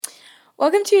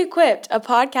Welcome to Equipped, a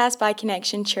podcast by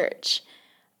Connection Church.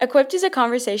 Equipped is a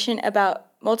conversation about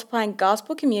multiplying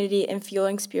gospel community and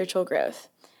fueling spiritual growth.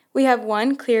 We have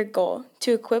one clear goal: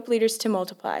 to equip leaders to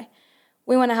multiply.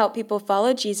 We want to help people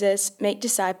follow Jesus, make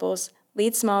disciples,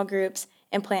 lead small groups,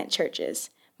 and plant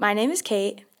churches. My name is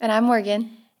Kate. And I'm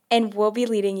Morgan. And we'll be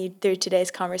leading you through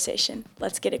today's conversation.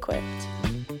 Let's get equipped.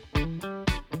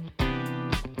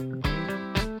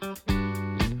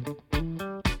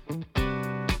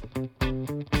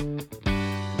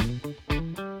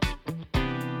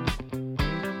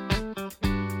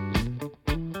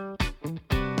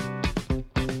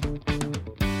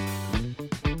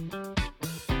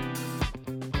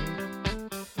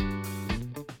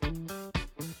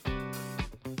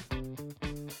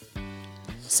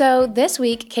 So this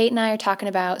week, Kate and I are talking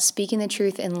about speaking the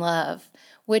truth in love,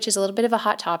 which is a little bit of a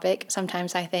hot topic.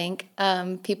 Sometimes I think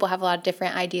people have a lot of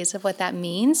different ideas of what that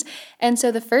means. And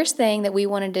so the first thing that we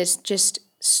wanted to just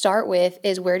start with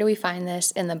is, where do we find this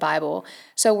in the Bible?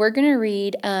 So we're going to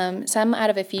read some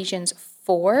out of Ephesians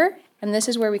 4, and this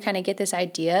is where we kind of get this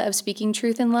idea of speaking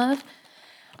truth in love.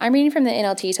 I'm reading from the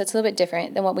NLT, so it's a little bit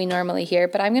different than what we normally hear,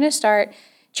 but I'm going to start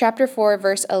chapter 4,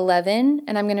 verse 11,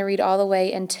 and I'm going to read all the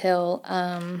way until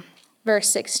verse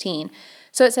 16.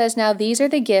 So it says, "Now these are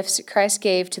the gifts Christ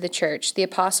gave to the church: the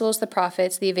apostles, the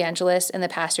prophets, the evangelists, and the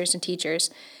pastors and teachers.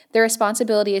 Their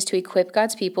responsibility is to equip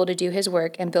God's people to do his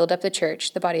work and build up the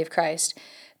church, the body of Christ.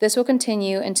 This will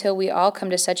continue until we all come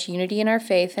to such unity in our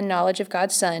faith and knowledge of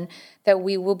God's Son that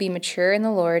we will be mature in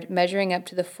the Lord, measuring up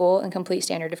to the full and complete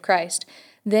standard of Christ.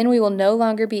 Then we will no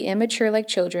longer be immature like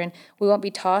children. We won't be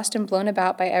tossed and blown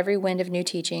about by every wind of new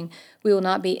teaching. We will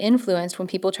not be influenced when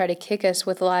people try to kick us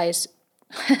with lies."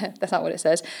 That's not what it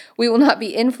says. "We will not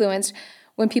be influenced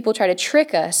when people try to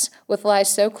trick us with lies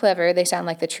so clever they sound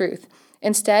like the truth.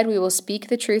 Instead, we will speak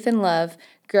the truth in love,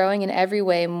 growing in every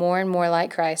way more and more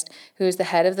like Christ, who is the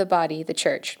head of the body, the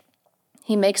church.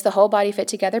 He makes the whole body fit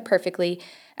together perfectly.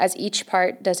 As each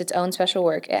part does its own special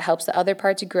work, it helps the other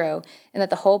parts grow, and that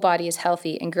the whole body is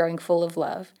healthy and growing full of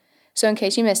love." So in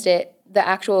case you missed it, the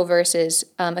actual verse is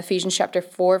Ephesians chapter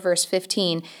 4, verse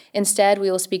 15. "Instead, we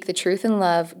will speak the truth in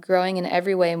love, growing in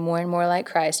every way more and more like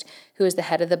Christ, who is the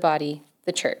head of the body,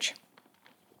 the church."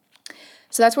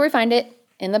 So that's where we find it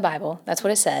in the Bible. That's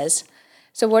what it says.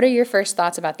 So what are your first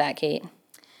thoughts about that, Kate?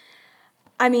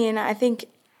 I think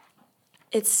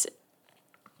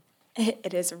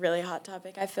it is a really hot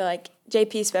topic. I feel like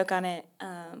JP spoke on it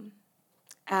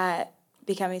at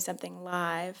Becoming Something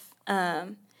Live,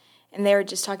 and they were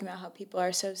just talking about how people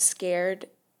are so scared,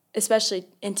 especially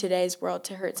in today's world,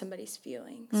 to hurt somebody's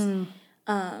feelings.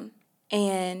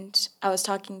 And I was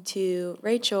talking to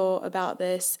Rachel about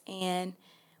this, and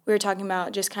we were talking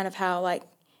about just kind of how, like,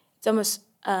 it's almost,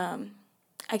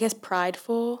 I guess,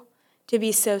 prideful to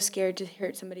be so scared to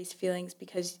hurt somebody's feelings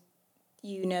because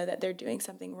you know that they're doing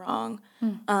something wrong,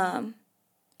 and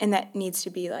that needs to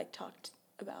be, like, talked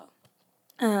about.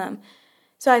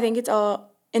 So I think it's all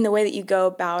in the way that you go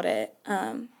about it.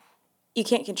 You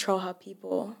can't control how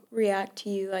people react to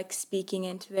you, like, speaking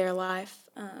into their life,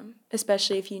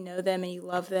 especially if you know them and you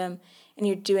love them and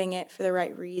you're doing it for the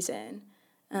right reason.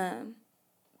 But,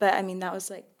 that was,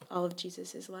 like, all of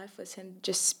Jesus' life was him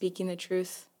just speaking the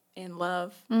truth in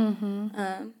love,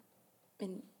 and,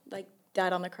 like,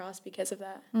 died on the cross because of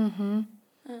that. And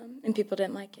people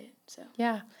didn't like it. So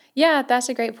Yeah, that's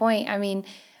a great point.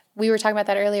 We were talking about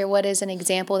that earlier. What is an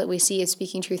example that we see of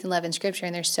speaking truth in love in Scripture?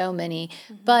 And there's so many.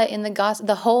 But in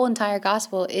the whole entire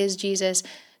gospel is Jesus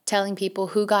telling people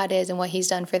who God is and what he's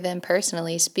done for them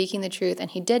personally, speaking the truth. And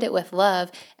he did it with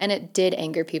love, and it did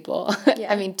anger people.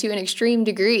 Yeah. To an extreme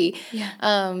degree,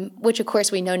 which of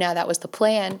course we know now that was the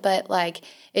plan. But like,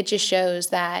 it just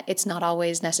shows that it's not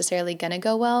always necessarily going to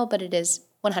go well, but it is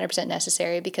 100%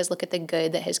 necessary, because look at the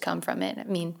good that has come from it.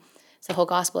 It's the whole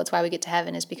gospel. It's why we get to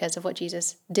heaven, is because of what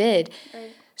Jesus did.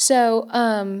 Right. So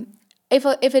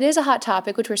if it is a hot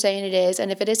topic, which we're saying it is,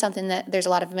 and if it is something that there's a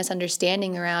lot of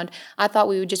misunderstanding around, I thought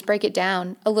we would just break it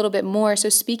down a little bit more. So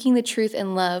speaking the truth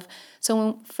in love.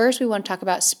 So first we want to talk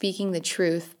about speaking the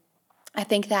truth. I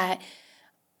think that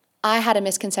I had a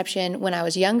misconception when I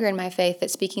was younger in my faith that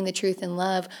speaking the truth in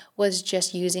love was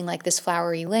just using, like, this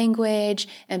flowery language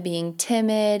and being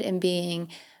timid and being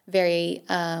very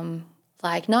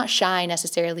not shy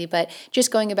necessarily, but just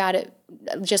going about it,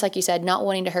 just like you said, not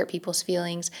wanting to hurt people's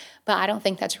feelings. But I don't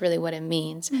think that's really what it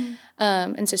means.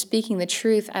 And so speaking the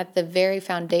truth at the very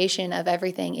foundation of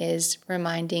everything is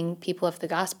reminding people of the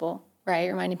gospel, right?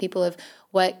 Reminding people of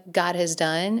what God has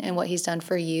done and what he's done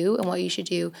for you and what you should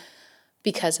do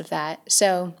because of that.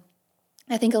 So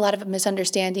I think a lot of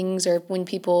misunderstandings, or when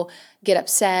people get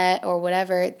upset or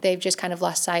whatever, they've just kind of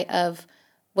lost sight of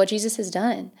what Jesus has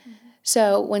done.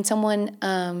 So when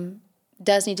someone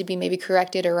does need to be maybe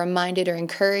corrected or reminded or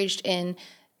encouraged in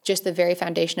just the very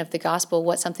foundation of the gospel,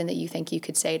 what's something that you think you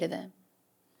could say to them?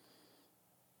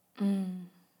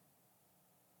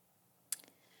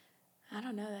 I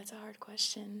don't know. That's a hard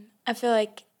question. I feel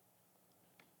like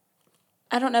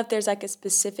I don't know if there's like a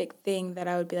specific thing that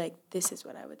I would be like, this is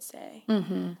what I would say.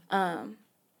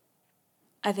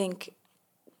 I think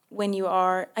when you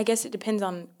are, I guess it depends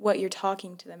on what you're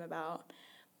talking to them about,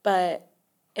 but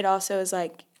it also is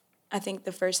like, I think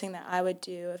the first thing that I would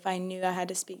do if I knew I had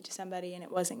to speak to somebody and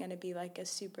it wasn't going to be like a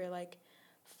super like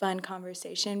fun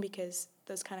conversation, because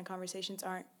those kind of conversations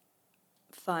aren't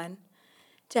fun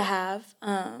to have.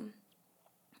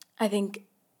 I think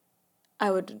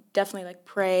I would definitely like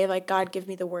pray, like, God, give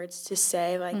me the words to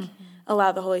say, like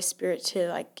allow the Holy Spirit to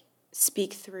like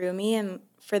speak through me and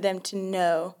for them to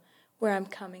know where I'm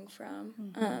coming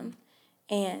from.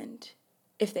 And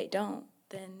if they don't,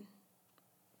 then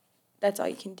that's all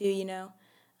you can do, you know.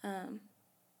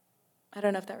 I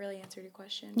don't know if that really answered your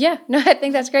question. Yeah, no, I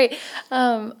think that's great.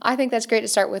 I think that's great to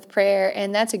start with prayer,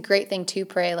 and that's a great thing to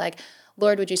pray, like,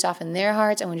 Lord, would you soften their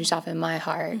hearts and would you soften my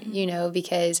heart, you know,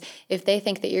 because if they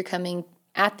think that you're coming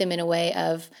at them in a way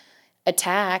of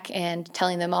attack and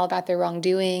telling them all about their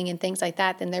wrongdoing and things like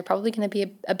that, then they're probably going to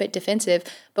be a bit defensive.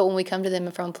 But when we come to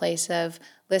them from a place of,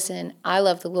 listen, I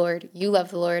love the Lord, you love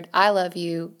the Lord, I love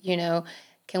you, you know,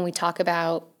 can we talk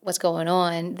about what's going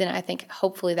on? Then I think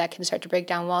hopefully that can start to break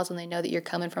down walls when they know that you're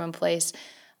coming from a place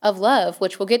of love,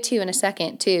 which we'll get to in a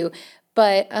second too.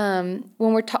 But when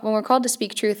we're called to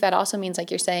speak truth, that also means,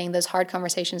 like you're saying, those hard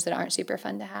conversations that aren't super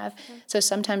fun to have. So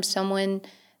sometimes someone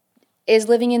is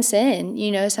living in sin,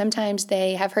 you know, sometimes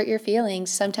they have hurt your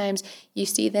feelings. Sometimes you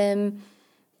see them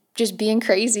just being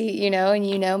crazy, you know, and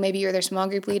you know, maybe you're their small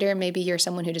group leader, maybe you're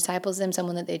someone who disciples them,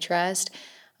 someone that they trust.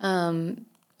 And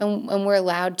we're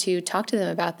allowed to talk to them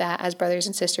about that as brothers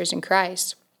and sisters in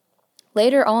Christ.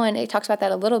 Later on, it talks about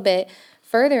that a little bit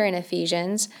further in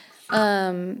Ephesians.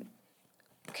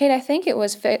 Kate, I think it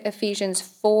was Ephesians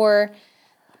 4:25.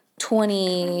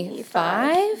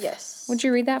 Yes. Would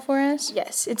you read that for us?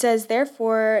 Yes. It says,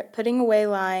 therefore, putting away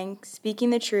lying, speaking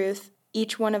the truth,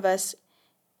 each one of us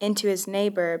into his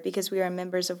neighbor, because we are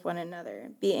members of one another.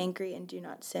 Be angry and do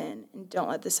not sin, and don't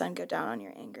let the sun go down on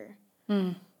your anger.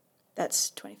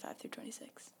 That's 25 through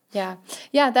 26. Yeah.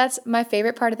 That's my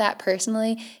favorite part of that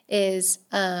personally is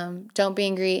don't be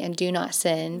angry and do not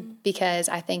sin, because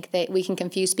I think that we can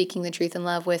confuse speaking the truth in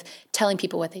love with telling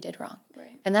people what they did wrong.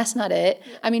 Right. And that's not it.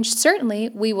 Yeah. I mean, certainly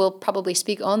we will probably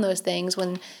speak on those things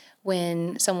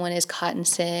when someone is caught in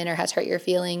sin or has hurt your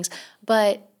feelings,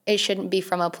 but it shouldn't be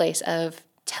from a place of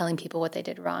telling people what they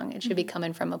did wrong. It should be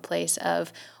coming from a place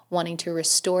of wanting to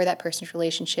restore that person's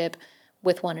relationship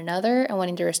with one another and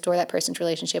wanting to restore that person's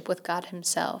relationship with God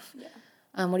himself. Yeah.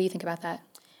 What do you think about that?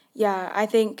 Yeah, I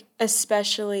think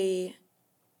especially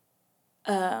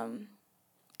the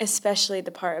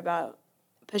part about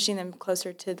pushing them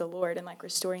closer to the Lord and like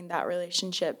restoring that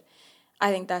relationship.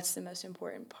 I think that's the most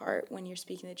important part when you're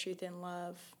speaking the truth in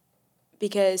love,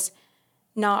 because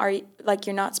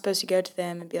you're not supposed to go to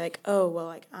them and be like, oh, well,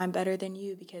 like, I'm better than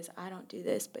you because I don't do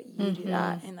this, but you do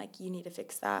that, and like you need to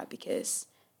fix that because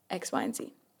X, Y, and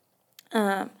Z.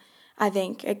 I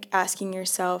think asking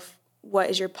yourself, what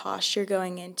is your posture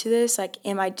going into this? Like,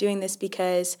 am I doing this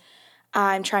because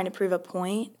I'm trying to prove a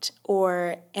point,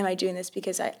 or am I doing this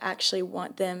because I actually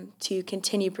want them to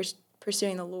continue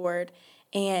pursuing the Lord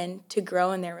and to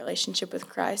grow in their relationship with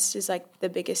Christ is like the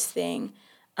biggest thing,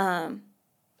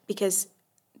 because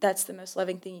that's the most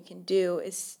loving thing you can do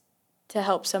is to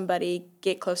help somebody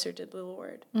get closer to the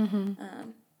Lord,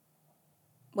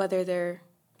 whether they're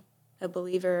a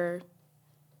believer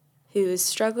who is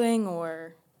struggling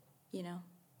or, you know,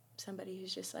 somebody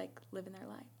who's just like living their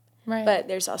life. Right. But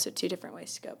there's also 2 different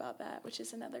ways to go about that, which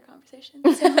is another conversation.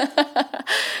 So.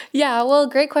 Yeah, well,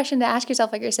 great question to ask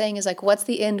yourself, like you're saying, is like, what's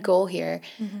the end goal here?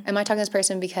 Am I talking to this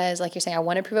person because, like you're saying, I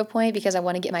want to prove a point, because I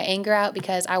want to get my anger out,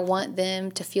 because I want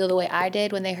them to feel the way I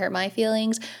did when they hurt my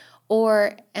feelings?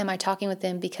 Or am I talking with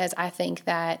them because I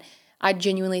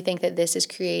genuinely think that this is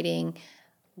creating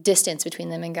distance between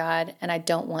them and God, and I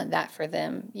don't want that for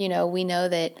them? You know, we know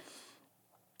that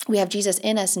we have Jesus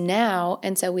in us now,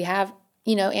 and so we have,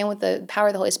 you know, and with the power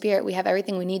of the Holy Spirit, we have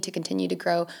everything we need to continue to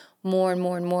grow more and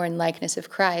more and more in likeness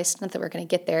of Christ. Not that we're going to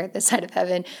get there this side of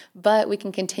heaven, but we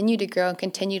can continue to grow and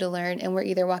continue to learn, and we're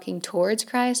either walking towards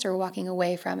Christ or walking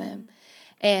away from him.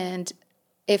 And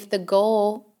if the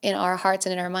goal in our hearts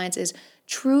and in our minds is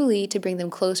truly to bring them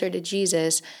closer to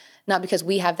Jesus, not because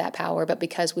we have that power, but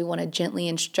because we want to gently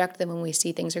instruct them when we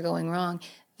see things are going wrong,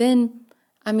 then,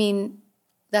 I mean,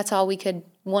 that's all we could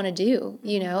want to do,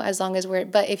 as long as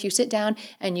but if you sit down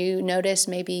and you notice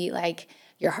maybe like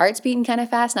your heart's beating kind of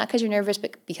fast, not because you're nervous,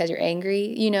 but because you're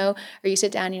angry, or you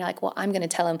sit down and you're like, well, I'm going to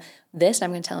tell him this, and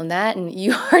I'm going to tell him that, and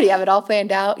you already have it all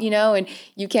planned out, and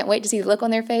you can't wait to see the look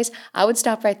on their face, I would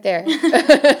stop right there.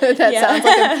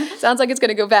 That sounds like it's going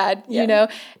to go bad,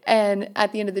 and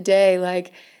at the end of the day,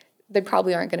 like, they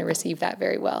probably aren't going to receive that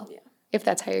very well if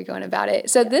that's how you're going about it.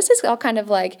 So this is all kind of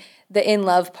like the in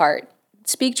love part.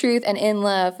 Speak truth and in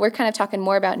love. We're kind of talking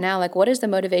more about now, like, what is the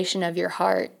motivation of your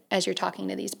heart as you're talking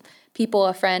to these people,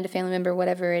 a friend, a family member,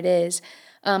 whatever it is.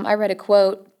 I read a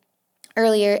quote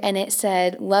earlier, and it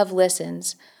said, love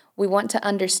listens. We want to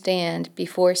understand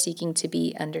before seeking to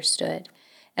be understood.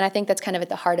 And I think that's kind of at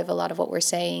the heart of a lot of what we're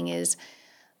saying is,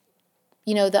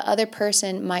 the other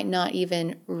person might not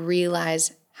even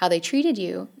realize how they treated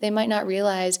you. They might not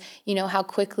realize, how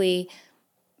quickly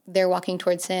they're walking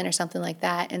towards sin or something like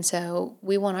that. And so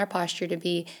we want our posture to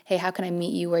be, hey, how can I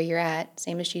meet you where you're at?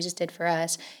 Same as Jesus did for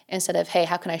us, instead of, hey,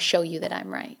 how can I show you that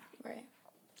I'm right? Right.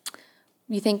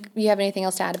 You think you have anything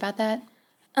else to add about that?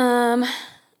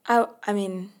 I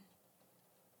mean,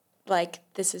 like,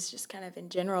 this is just kind of in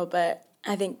general, but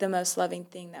I think the most loving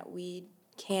thing that we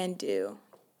can do,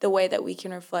 the way that we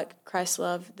can reflect Christ's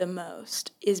love the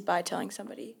most, is by telling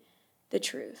somebody the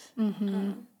truth.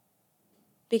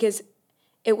 Because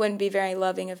it wouldn't be very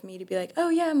loving of me to be like, oh,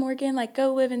 yeah, Morgan, like,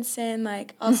 go live in sin.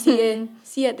 Like, I'll see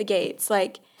you at the gates.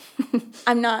 Like,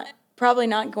 I'm probably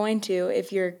not going to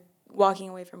if you're walking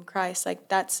away from Christ. Like,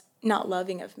 that's not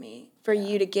loving of me for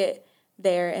you to get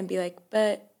there and be like,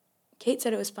 but Kate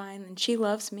said it was fine and she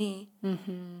loves me.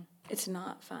 It's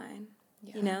not fine,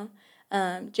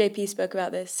 JP spoke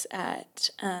about this at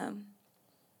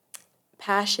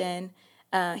Passion.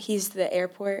 He's the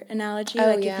airport analogy.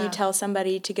 If you tell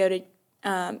somebody to go to,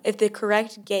 if the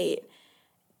correct gate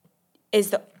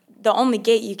is the only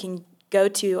gate you can go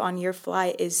to on your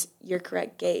flight is your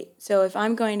correct gate. So if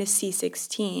I'm going to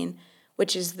C-16,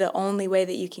 which is the only way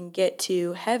that you can get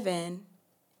to heaven,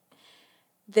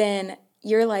 then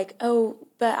you're like, oh,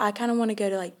 but I kind of want to go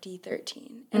to like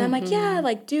D-13. And I'm like, yeah,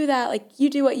 like, do that. Like, you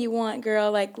do what you want,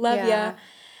 girl. Like, love ya.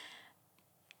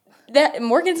 That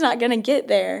Morgan's not going to get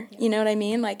there. You know what I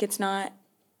mean? Like, it's not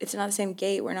the same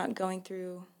gate. We're not going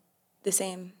through the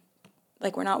same,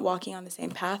 like, we're not walking on the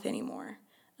same path anymore.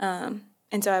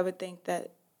 And so I would think that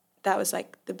was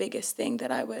like the biggest thing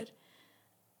that I would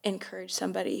encourage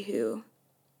somebody who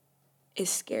is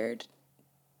scared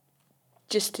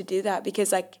just to do that,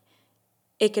 because like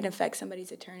it can affect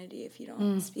somebody's eternity if you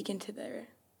don't speak into their,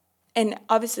 and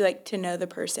obviously like to know the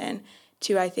person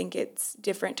too. I think it's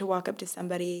different to walk up to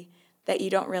somebody that you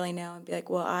don't really know and be like,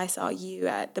 well, I saw you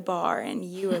at the bar and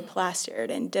you were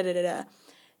plastered and da-da-da-da.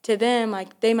 To them,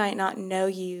 like, they might not know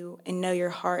you and know your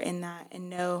heart in that and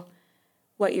know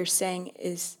what you're saying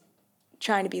is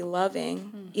trying to be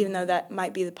loving, even though that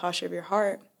might be the posture of your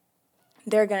heart.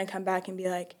 They're going to come back and be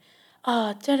like,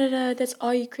 oh, da-da-da, that's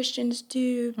all you Christians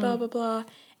do, blah, blah, blah,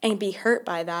 and be hurt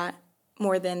by that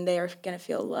more than they're going to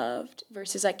feel loved.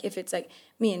 Versus, like, if it's, like,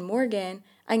 me and Morgan,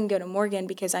 I can go to Morgan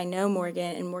because I know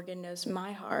Morgan, and Morgan knows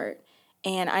my heart,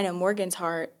 and I know Morgan's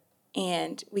heart,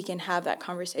 and we can have that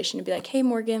conversation and be like, hey,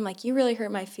 Morgan, like, you really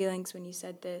hurt my feelings when you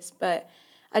said this, but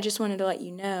I just wanted to let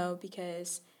you know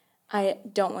because I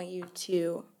don't want you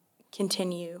to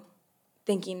continue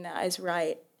thinking that is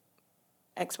right,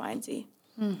 X, Y, and Z.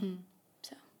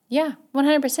 So. Yeah,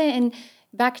 100%. And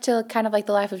back to kind of like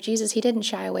the life of Jesus, he didn't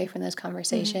shy away from those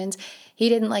conversations. He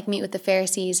didn't like meet with the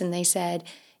Pharisees and they said,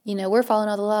 we're following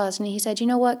all the laws. And he said, you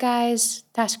know what, guys,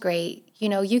 that's great.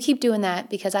 You keep doing that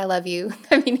because I love you.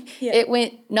 I mean, It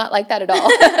went not like that at all.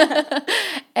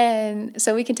 And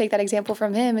so we can take that example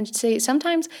from him and say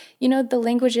sometimes, the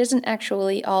language isn't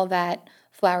actually all that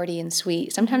flowery and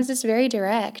sweet. Sometimes it's very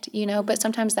direct, but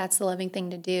sometimes that's the loving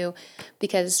thing to do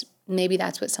because maybe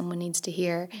that's what someone needs to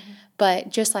hear. But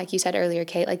just like you said earlier,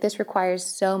 Kate, like this requires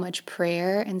so much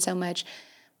prayer and so much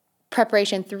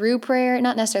preparation through prayer,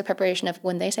 not necessarily preparation of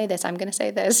when they say this, I'm going to say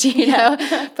this,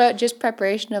 but just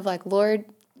preparation of like, Lord,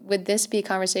 would this be a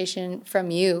conversation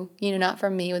from you, not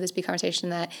from me? Would this be a conversation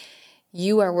that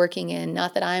you are working in,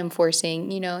 not that I am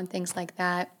forcing, and things like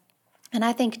that. And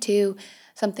I think too,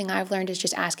 something I've learned is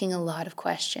just asking a lot of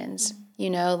questions,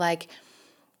 like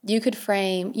you could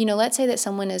frame, let's say that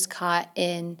someone is caught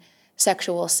in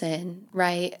sexual sin,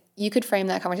 right? You could frame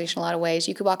that conversation a lot of ways.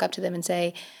 You could walk up to them and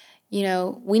say,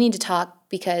 we need to talk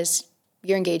because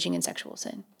you're engaging in sexual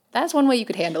sin. That's one way you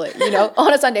could handle it,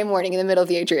 on a Sunday morning in the middle of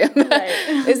the atrium.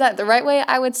 Right. Is that the right way?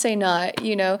 I would say not.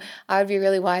 I would be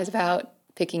really wise about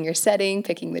picking your setting,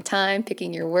 picking the time,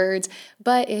 picking your words.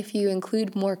 But if you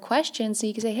include more questions, so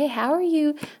you can say, hey, how are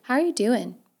you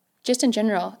doing? Just in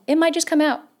general. It might just come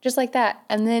out just like that.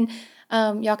 And then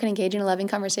y'all can engage in a loving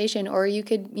conversation, or you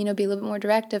could, be a little bit more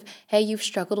direct of, hey, you've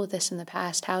struggled with this in the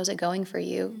past. How's it going for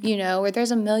you? Or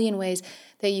there's a million ways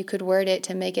that you could word it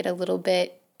to make it a little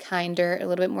bit kinder, a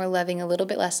little bit more loving, a little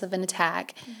bit less of an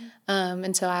attack.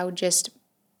 And so I would just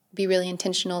be really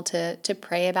intentional to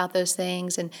pray about those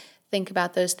things and think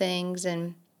about those things.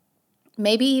 And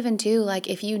maybe even too, like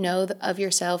if you know of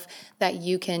yourself that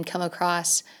you can come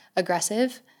across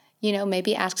aggressive,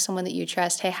 maybe ask someone that you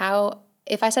trust, hey,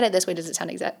 if I said it this way, does it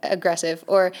sound aggressive?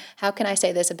 Or how can I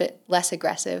say this a bit less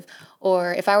aggressive?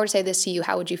 Or if I were to say this to you,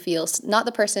 how would you feel? Not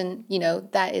the person,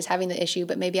 that is having the issue,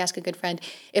 but maybe ask a good friend.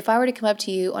 If I were to come up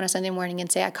to you on a Sunday morning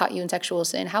and say, I caught you in sexual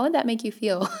sin, how would that make you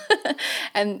feel?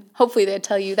 And hopefully they'd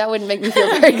tell you that wouldn't make me feel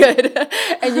very good.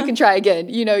 And you can try again,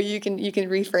 you can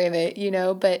reframe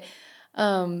it, but,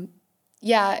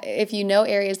 yeah, if you know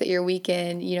areas that you're weak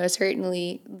in,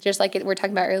 certainly, just like we're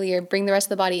talking about earlier, bring the rest of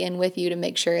the body in with you to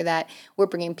make sure that we're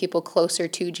bringing people closer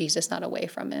to Jesus, not away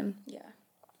from him. Yeah.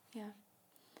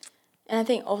 And I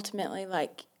think ultimately,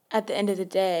 like, at the end of the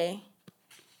day,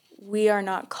 we are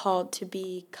not called to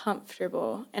be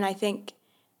comfortable. And I think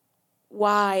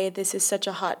why this is such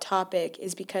a hot topic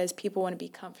is because people want to be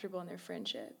comfortable in their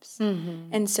friendships. Mm-hmm.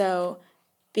 And so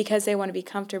because they want to be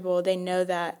comfortable, they know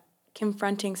that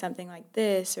confronting something like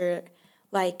this, or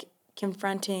like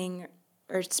confronting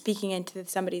or speaking into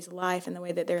somebody's life and the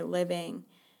way that they're living,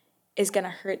 is going to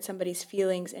hurt somebody's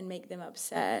feelings and make them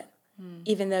upset,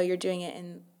 even though you're doing it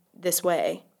in this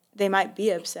way. They might be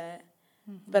upset,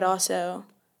 but also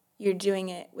you're doing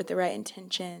it with the right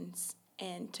intentions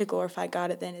and to glorify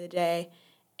God at the end of the day.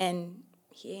 And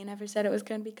he ain't ever said it was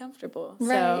going to be comfortable.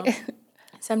 Right. So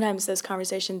sometimes those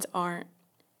conversations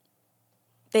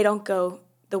they don't go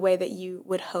the way that you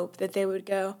would hope that they would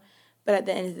go. But at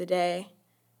the end of the day,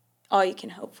 all you can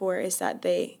hope for is that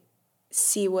they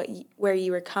see where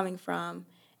you were coming from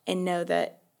and know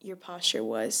that your posture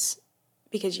was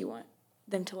because you want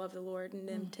them to love the Lord and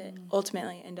them to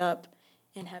ultimately end up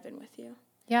in heaven with you.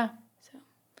 Yeah. So.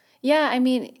 Yeah, I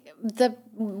mean,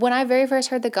 when I very first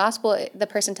heard the gospel, the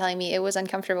person telling me it was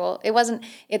uncomfortable.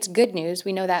 It's good news,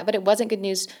 we know that, but it wasn't good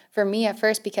news for me at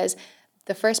first, because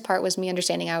the first part was me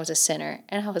understanding I was a sinner.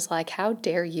 And I was like, how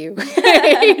dare you?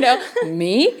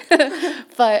 Me?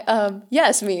 But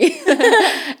yes, me.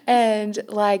 And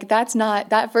like,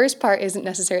 that first part isn't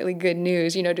necessarily good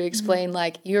news, to explain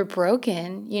like, you're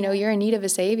broken, you're in need of a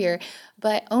savior.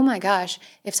 But oh my gosh,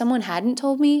 if someone hadn't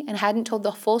told me and hadn't told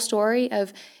the full story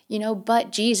of,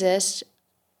 but Jesus,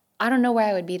 I don't know where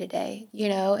I would be today,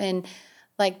 and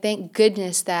like, thank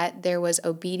goodness that there was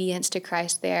obedience to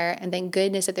Christ there, and thank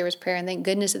goodness that there was prayer, and thank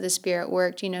goodness that the Spirit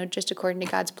worked, just according to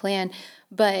God's plan.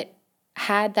 But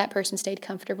had that person stayed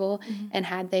comfortable, and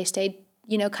had they stayed,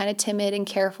 kind of timid and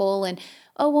careful, and,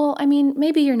 oh, well, I mean,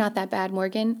 maybe you're not that bad,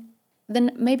 Morgan,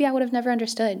 then maybe I would have never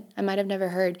understood. I might have never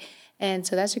heard. And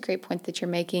so that's a great point that you're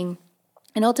making.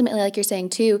 And ultimately, like you're saying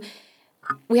too,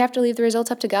 we have to leave the results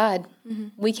up to God.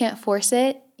 We can't force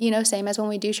it. Same as when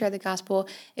we do share the gospel.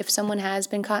 If someone has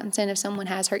been caught in sin, if someone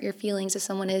has hurt your feelings, if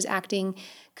someone is acting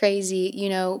crazy,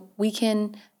 we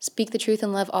can speak the truth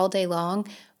in love all day long.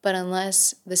 But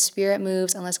unless the Spirit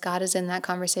moves, unless God is in that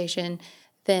conversation,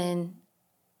 then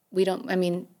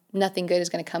nothing good is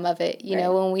going to come of it. Right.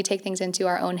 When we take things into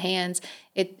our own hands,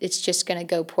 it's just going to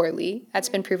go poorly. That's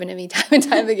been proven to me time and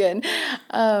time again.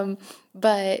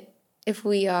 But if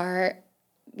we are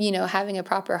having a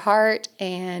proper heart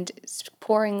and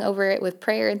pouring over it with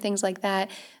prayer and things like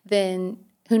that, then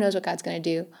who knows what God's going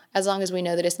to do, as long as we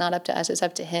know that it's not up to us, it's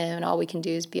up to him, and all we can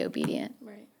do is be obedient.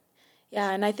 Right.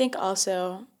 Yeah, and I think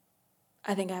also,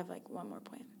 I have like one more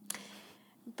point.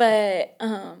 But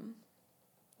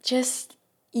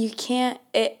you can't,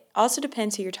 it also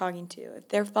depends who you're talking to. If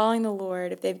they're following the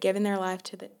Lord, if they've given their life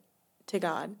to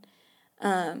God,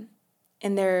 and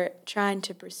they're trying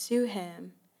to pursue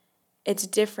him, it's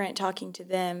different talking to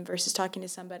them versus talking to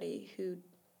somebody who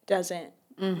doesn't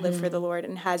live for the Lord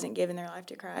and hasn't given their life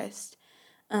to Christ.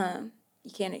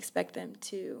 You can't expect them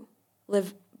to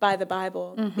live by the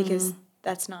Bible because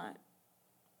that's not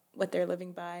what they're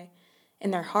living by in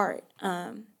their heart.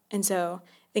 And so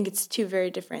I think it's two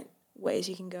very different ways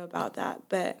you can go about that.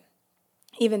 But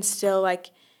even still,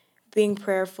 like, being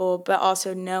prayerful, but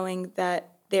also knowing that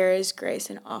there is grace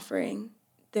and offering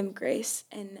them grace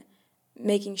and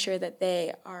making sure that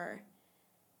they are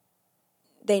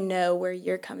they know where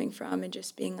you're coming from and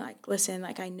just being like, listen,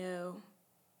 like, I know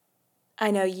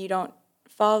you don't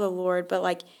follow the Lord, but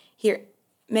like here,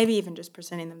 maybe even just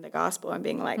presenting them the gospel and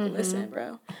being like, listen,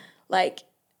 bro, like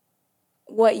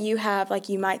what you have, like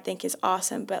you might think is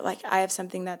awesome, but like I have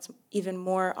something that's even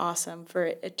more awesome for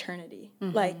eternity.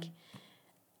 Like,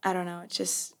 I don't know. It's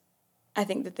just, I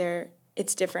think that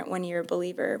it's different when you're a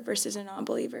believer versus a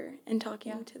non-believer and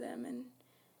talking to them and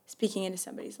speaking into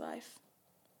somebody's life.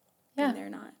 Yeah. And they're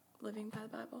not living by the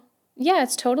Bible. Yeah,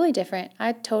 it's totally different.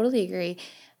 I totally agree.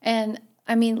 And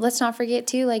I mean, let's not forget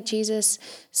too, like Jesus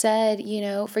said,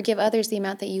 forgive others the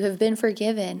amount that you have been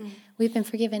forgiven. We've been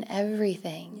forgiven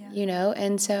everything,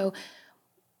 and so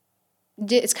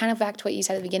it's kind of back to what you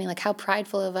said at the beginning, like how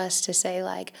prideful of us to say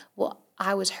like, well,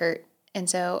 I was hurt, and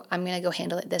so I'm going to go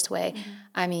handle it this way.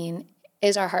 I mean,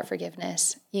 is our heart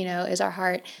forgiveness? Is our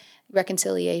heart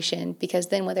reconciliation? Because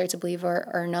then whether it's a believer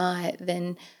or not,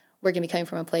 then we're going to be coming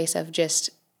from a place of just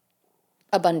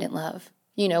abundant love.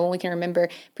 When we can remember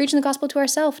preaching the gospel to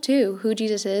ourselves too, who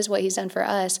Jesus is, what he's done for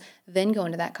us, then go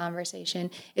into that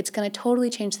conversation. It's going to totally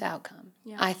change the outcome,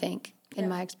 I think, in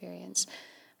my experience.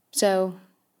 So,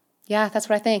 yeah, that's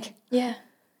what I think. Yeah.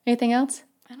 Anything else?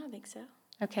 I don't think so.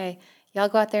 Okay. Y'all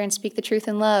go out there and speak the truth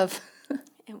in love.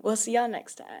 And we'll see y'all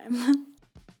next time.